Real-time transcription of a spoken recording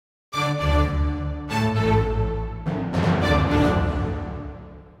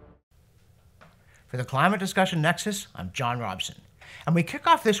For the Climate Discussion Nexus, I'm John Robson. And we kick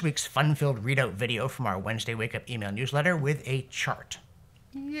off this week's fun-filled readout video from our Wednesday Wake Up email newsletter with a chart.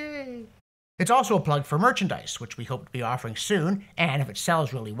 Yay! It's also a plug for merchandise, which we hope to be offering soon, and if it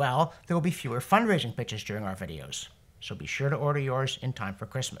sells really well, there will be fewer fundraising pitches during our videos. So be sure to order yours in time for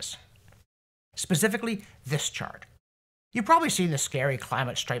Christmas. Specifically, this chart. You've probably seen the scary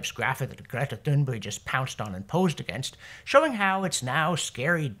climate stripes graphic that Greta Thunberg just pounced on and posed against, showing how it's now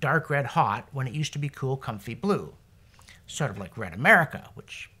scary dark red hot when it used to be cool comfy blue. Sort of like Red America,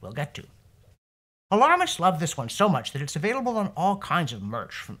 which we'll get to. Alarmists love this one so much that it's available on all kinds of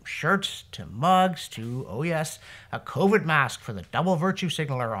merch, from shirts to mugs to, oh yes, a COVID mask for the double virtue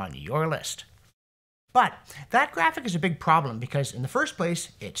signaler on your list. But that graphic is a big problem because, in the first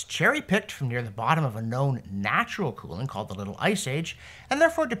place, it's cherry-picked from near the bottom of a known natural cooling called the Little Ice Age, and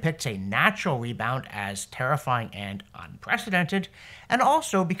therefore depicts a natural rebound as terrifying and unprecedented, and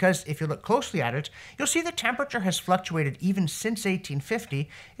also because, if you look closely at it, you'll see the temperature has fluctuated even since 1850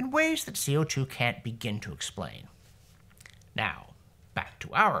 in ways that CO2 can't begin to explain. Now, back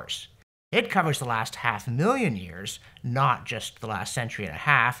to ours. It covers the last 500,000 years, not just the last century and a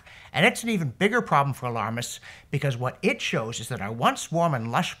half, and it's an even bigger problem for alarmists because what it shows is that our once warm and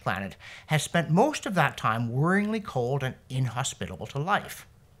lush planet has spent most of that time worryingly cold and inhospitable to life.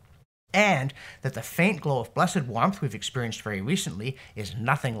 And that the faint glow of blessed warmth we've experienced very recently is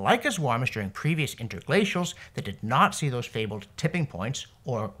nothing like as warm as during previous interglacials that did not see those fabled tipping points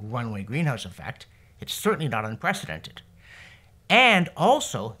or runaway greenhouse effect. It's certainly not unprecedented. And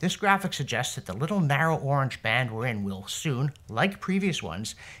also, this graphic suggests that the little narrow orange band we're in will soon, like previous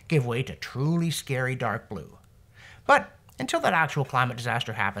ones, give way to truly scary dark blue. But until that actual climate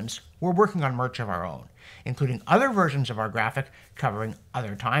disaster happens, we're working on merch of our own, including other versions of our graphic covering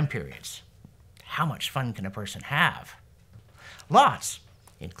other time periods. How much fun can a person have? Lots,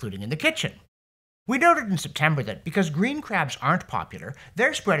 including in the kitchen. We noted in September that because green crabs aren't popular,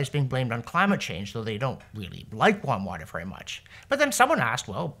 their spread is being blamed on climate change, though they don't really like warm water very much. But then someone asked,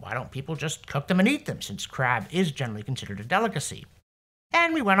 well, why don't people just cook them and eat them, since crab is generally considered a delicacy?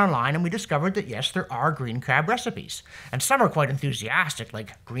 And we went online and we discovered that yes, there are green crab recipes. And some are quite enthusiastic,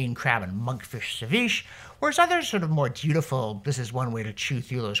 like green crab and monkfish ceviche, whereas others sort of more dutiful, this is one way to chew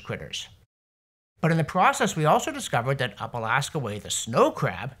through those critters. But in the process, we also discovered that up Alaska way, the snow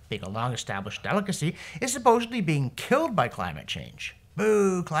crab, being a long-established delicacy, is supposedly being killed by climate change.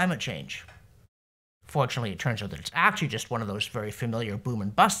 Boo, climate change. Fortunately, it turns out that it's actually just one of those very familiar boom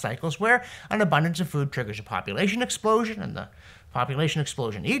and bust cycles where an abundance of food triggers a population explosion, and the population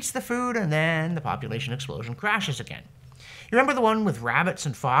explosion eats the food, and then the population explosion crashes again. You remember the one with rabbits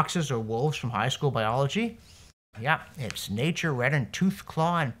and foxes or wolves from high school biology? Yeah, it's nature red in tooth,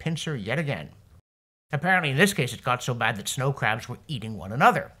 claw, and pincer yet again. Apparently, in this case, it got so bad that snow crabs were eating one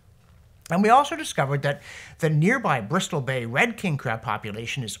another. And we also discovered that the nearby Bristol Bay red king crab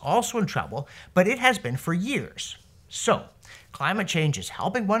population is also in trouble, but it has been for years. So, climate change is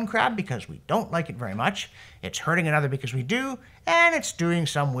helping one crab because we don't like it very much, it's hurting another because we do, and it's doing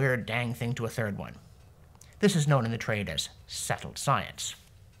some weird dang thing to a third one. This is known in the trade as settled science.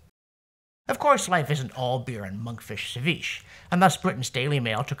 Of course, life isn't all beer and monkfish ceviche, and thus Britain's Daily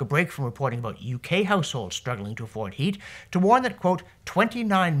Mail took a break from reporting about UK households struggling to afford heat to warn that, quote,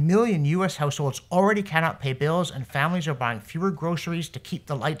 29 million US households already cannot pay bills and families are buying fewer groceries to keep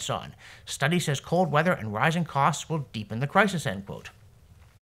the lights on. Study says cold weather and rising costs will deepen the crisis, end quote.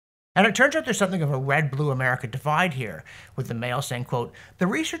 And it turns out there's something of a red-blue America divide here, with the Mail saying, quote, the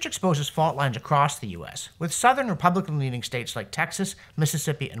research exposes fault lines across the U.S., with southern Republican-leaning states like Texas,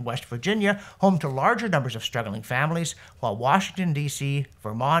 Mississippi, and West Virginia home to larger numbers of struggling families, while Washington, D.C.,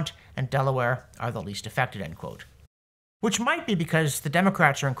 Vermont, and Delaware are the least affected, end quote. Which might be because the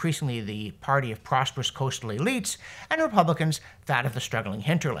Democrats are increasingly the party of prosperous coastal elites, and Republicans that of the struggling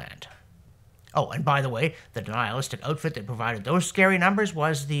hinterland. Oh, and by the way, the denialistic outfit that provided those scary numbers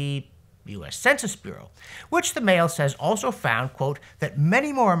was the U.S. Census Bureau, which the Mail says also found, quote, that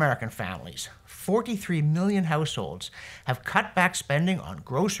many more American families, 43 million households, have cut back spending on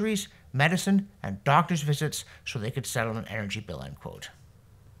groceries, medicine, and doctor's visits so they could settle an energy bill, end quote.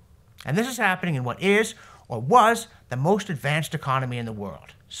 And this is happening in what is, or was, the most advanced economy in the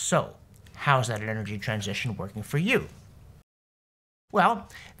world. So, how's that energy transition working for you? Well,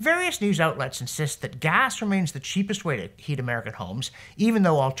 various news outlets insist that gas remains the cheapest way to heat American homes, even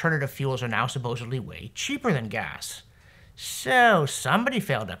though alternative fuels are now supposedly way cheaper than gas. So somebody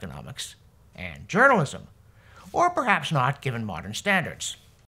failed economics and journalism, or perhaps not given modern standards.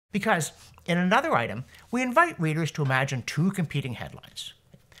 Because in another item, we invite readers to imagine two competing headlines.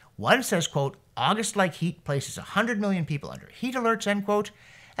 One says, quote, August-like heat places 100 million people under heat alerts, end quote,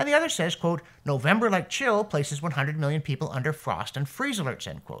 And the other says, quote, November-like chill places 100 million people under frost and freeze alerts,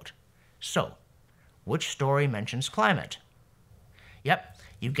 end quote. So, which story mentions climate? Yep,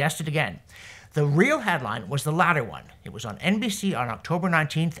 you guessed it again. The real headline was the latter one. It was on NBC on October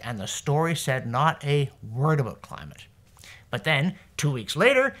 19th, and the story said not a word about climate. But then, 2 weeks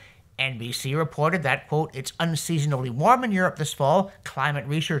later, NBC reported that, quote, it's unseasonably warm in Europe this fall, climate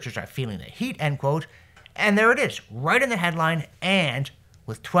researchers are feeling the heat, end quote. And there it is, right in the headline and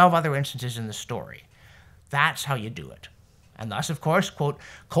with 12 other instances in the story. That's how you do it. And thus, of course, quote,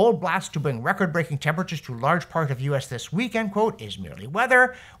 cold blasts to bring record-breaking temperatures to large part of U.S. this week, end quote, is merely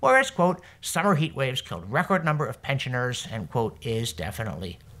weather, whereas, quote, summer heat waves killed record number of pensioners, end quote, is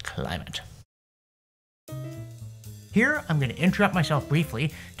definitely climate. Here, I'm going to interrupt myself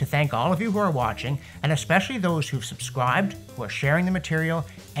briefly to thank all of you who are watching, and especially those who've subscribed, who are sharing the material,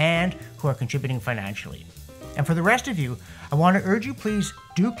 and who are contributing financially. And for the rest of you, I want to urge you, please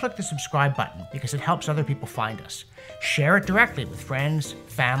do click the subscribe button because it helps other people find us. Share it directly with friends,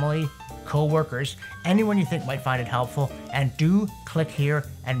 family, co-workers, anyone you think might find it helpful, and do click here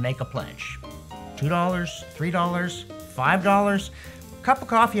and make a pledge. $2, $3, $5, cup of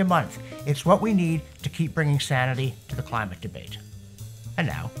coffee a month. It's what we need to keep bringing sanity to the climate debate. And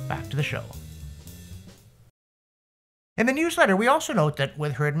now, back to the show. In the newsletter, we also note that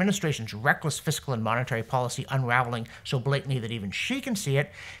with her administration's reckless fiscal and monetary policy unraveling so blatantly that even she can see it,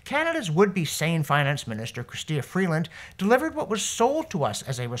 Canada's would-be sane finance minister, Chrystia Freeland, delivered what was sold to us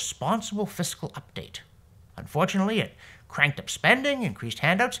as a responsible fiscal update. Unfortunately, it cranked up spending, increased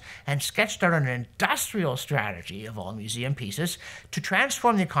handouts, and sketched out an industrial strategy of all museum pieces to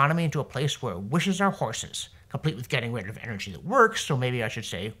transform the economy into a place where wishes are horses, complete with getting rid of energy that works, so maybe I should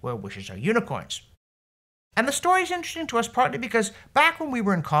say where wishes are unicorns. And the story is interesting to us partly because back when we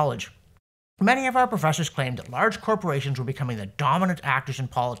were in college, many of our professors claimed that large corporations were becoming the dominant actors in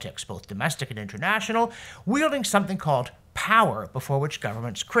politics, both domestic and international, wielding something called power before which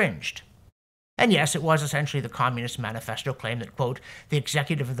governments cringed. And yes, it was essentially the Communist Manifesto claim that, quote, the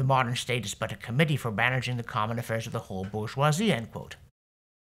executive of the modern state is but a committee for managing the common affairs of the whole bourgeoisie, end quote.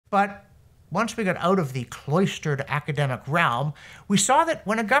 But once we got out of the cloistered academic realm, we saw that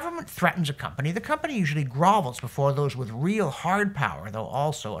when a government threatens a company, the company usually grovels before those with real hard power, though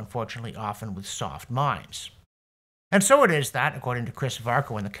also, unfortunately, often with soft minds. And so it is that, according to Chris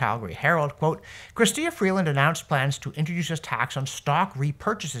Varco in the Calgary Herald, quote, Chrystia Freeland announced plans to introduce a tax on stock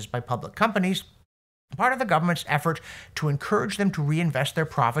repurchases by public companies, part of the government's effort to encourage them to reinvest their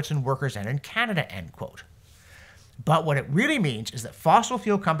profits in workers and in Canada, end quote. But what it really means is that fossil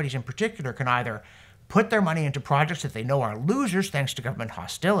fuel companies in particular can either put their money into projects that they know are losers thanks to government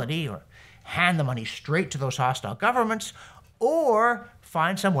hostility, or hand the money straight to those hostile governments, or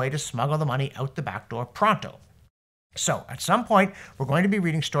find some way to smuggle the money out the back door pronto. So, at some point, we're going to be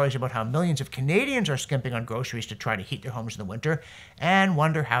reading stories about how millions of Canadians are skimping on groceries to try to heat their homes in the winter, and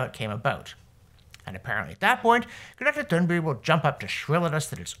wonder how it came about. And apparently at that point, Greta Thunberg will jump up to shrill at us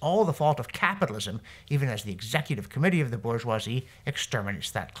that it's all the fault of capitalism, even as the executive committee of the bourgeoisie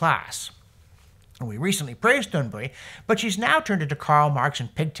exterminates that class. And we recently praised Thunberg, but she's now turned into Karl Marx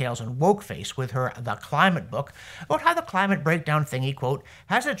and pigtails and wokeface with her The Climate book about how the climate breakdown thingy, quote,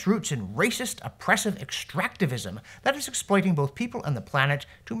 has its roots in racist, oppressive extractivism that is exploiting both people and the planet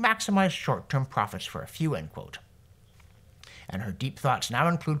to maximize short-term profits for a few, end quote. And her deep thoughts now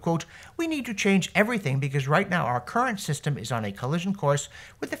include, quote, we need to change everything because right now our current system is on a collision course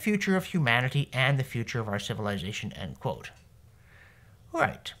with the future of humanity and the future of our civilization, end quote. All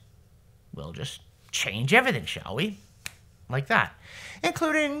right, we'll just change everything, shall we? Like that.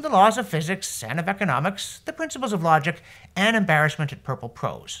 Including the laws of physics and of economics, the principles of logic, and embarrassment at purple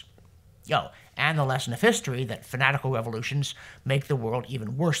prose. And the lesson of history that fanatical revolutions make the world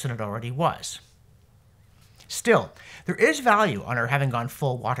even worse than it already was. Still, there is value on her having gone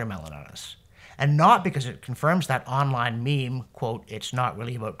full watermelon on us. And not because it confirms that online meme, quote, it's not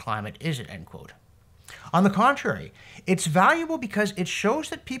really about climate, is it, end quote. On the contrary, it's valuable because it shows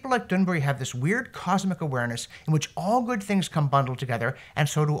that people like Thunberg have this weird cosmic awareness in which all good things come bundled together, and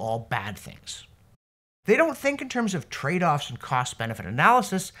so do all bad things. They don't think in terms of trade-offs and cost-benefit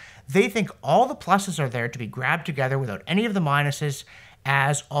analysis. They think all the pluses are there to be grabbed together without any of the minuses,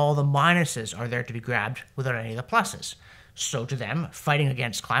 as all the minuses are there to be grabbed without any of the pluses. So to them, fighting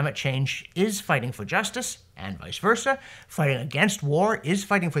against climate change is fighting for justice, and vice versa. Fighting against war is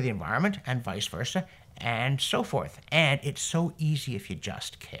fighting for the environment, and vice versa, and so forth. And it's so easy if you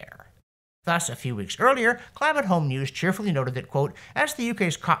just care. Thus, a few weeks earlier, Climate Home News cheerfully noted that, quote, as the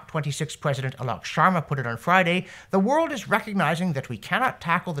UK's COP26 President Alok Sharma put it on Friday, the world is recognizing that we cannot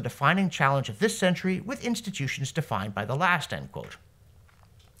tackle the defining challenge of this century with institutions defined by the last, end quote.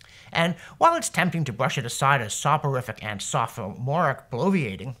 And while it's tempting to brush it aside as soporific and sophomoric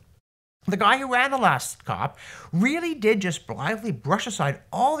bloviating, the guy who ran the last COP really did just blithely brush aside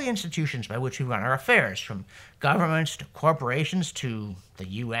all the institutions by which we run our affairs, from governments to corporations to the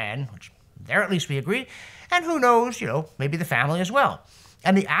UN, which there at least we agree, and who knows, maybe the family as well.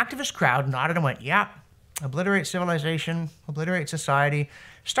 And the activist crowd nodded and went, yeah, obliterate civilization, obliterate society,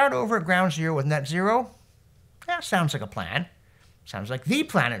 start over at ground zero with net zero? Yeah, sounds like a plan. Sounds like the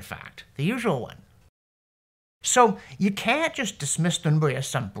plan, in fact, the usual one. So you can't just dismiss Thunberg as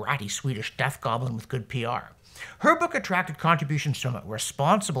some bratty Swedish death goblin with good PR. Her book attracted contributions from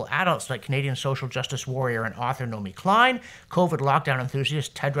responsible adults like Canadian social justice warrior and author Naomi Klein, COVID lockdown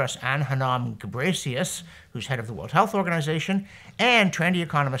enthusiast Tedros Adhanom Ghebreyesus, who's head of the World Health Organization, and trendy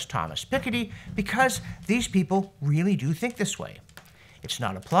economist Thomas Piketty, because these people really do think this way. It's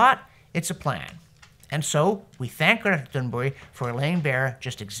not a plot, it's a plan. And so, we thank Greta Thunberg for laying bare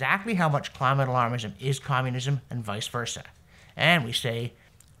just exactly how much climate alarmism is communism and vice versa. And we say,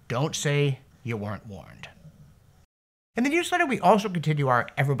 don't say you weren't warned. In the newsletter, we also continue our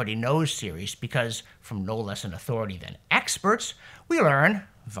Everybody Knows series because, from no less an authority than experts, we learn,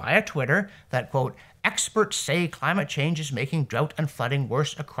 via Twitter, that, quote, experts say climate change is making drought and flooding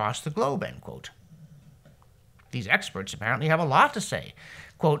worse across the globe, end quote. These experts apparently have a lot to say.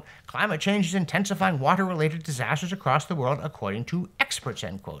 Quote, climate change is intensifying water-related disasters across the world according to experts,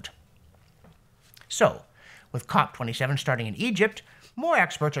 end quote. So, with COP27 starting in Egypt, more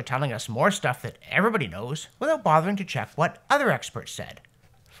experts are telling us more stuff that everybody knows without bothering to check what other experts said.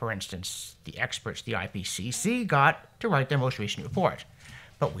 For instance, the experts the IPCC got to write their most recent report.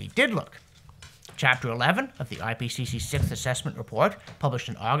 But we did look. Chapter 11 of the IPCC 6th Assessment Report, published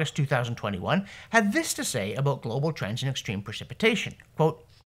in August 2021, had this to say about global trends in extreme precipitation. Quote,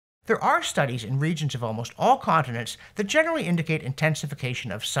 there are studies in regions of almost all continents that generally indicate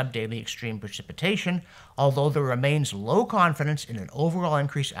intensification of subdaily extreme precipitation, although there remains low confidence in an overall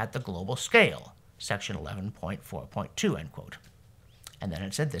increase at the global scale. Section 11.4.2, end quote. And then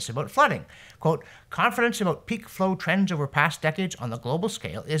it said this about flooding. Quote, confidence about peak flow trends over past decades on the global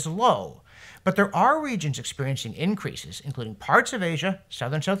scale is low, but there are regions experiencing increases, including parts of Asia,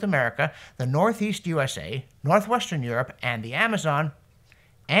 southern South America, the northeast USA, northwestern Europe, and the Amazon,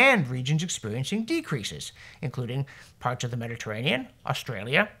 and regions experiencing decreases, including parts of the Mediterranean,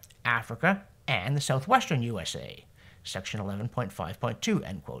 Australia, Africa, and the southwestern USA. Section 11.5.2,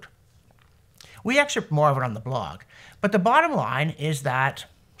 end quote. We excerpt more of it on the blog, but the bottom line is that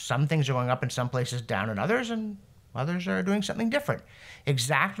some things are going up in some places, down in others, and others are doing something different,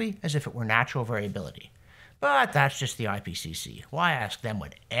 exactly as if it were natural variability. But that's just the IPCC. Why ask them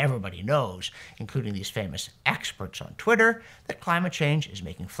when everybody knows, including these famous experts on Twitter, that climate change is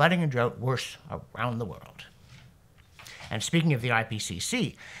making flooding and drought worse around the world? And speaking of the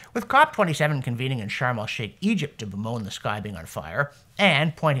IPCC, with COP27 convening in Sharm el-Sheikh, Egypt to bemoan the sky being on fire,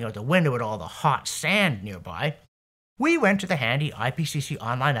 and pointing out the window at all the hot sand nearby, we went to the handy IPCC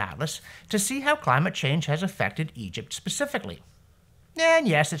online atlas to see how climate change has affected Egypt specifically. And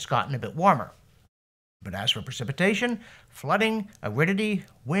yes, it's gotten a bit warmer. But as for precipitation, flooding, aridity,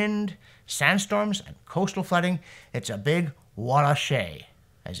 wind, sandstorms, and coastal flooding, it's a big walashay,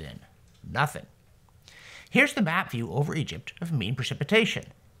 as in nothing. Here's the map view over Egypt of mean precipitation.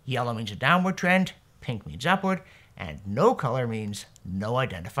 Yellow means a downward trend, pink means upward, and no color means no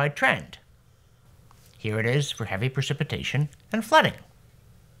identified trend. Here it is for heavy precipitation and flooding.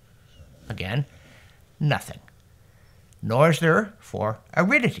 Again, nothing. Nor is there for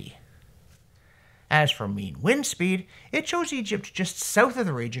aridity. As for mean wind speed, it shows Egypt just south of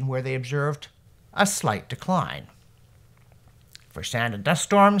the region where they observed a slight decline. For sand and dust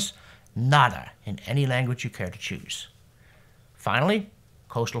storms, nada in any language you care to choose. Finally,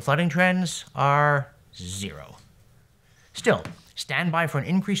 coastal flooding trends are 0. Still, stand by for an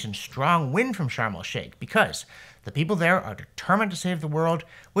increase in strong wind from Sharm el-Sheikh because the people there are determined to save the world,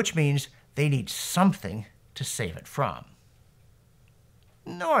 which means they need something to save it from.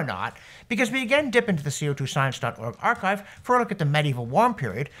 Or not, because we again dip into the CO2science.org archive for a look at the medieval warm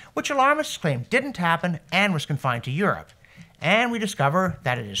period, which alarmists claim didn't happen and was confined to Europe. And we discover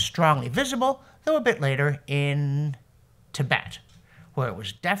that it is strongly visible, though a bit later, in Tibet, where it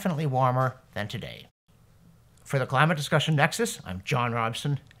was definitely warmer than today. For the Climate Discussion Nexus, I'm John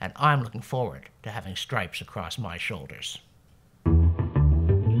Robson, and I'm looking forward to having stripes across my shoulders.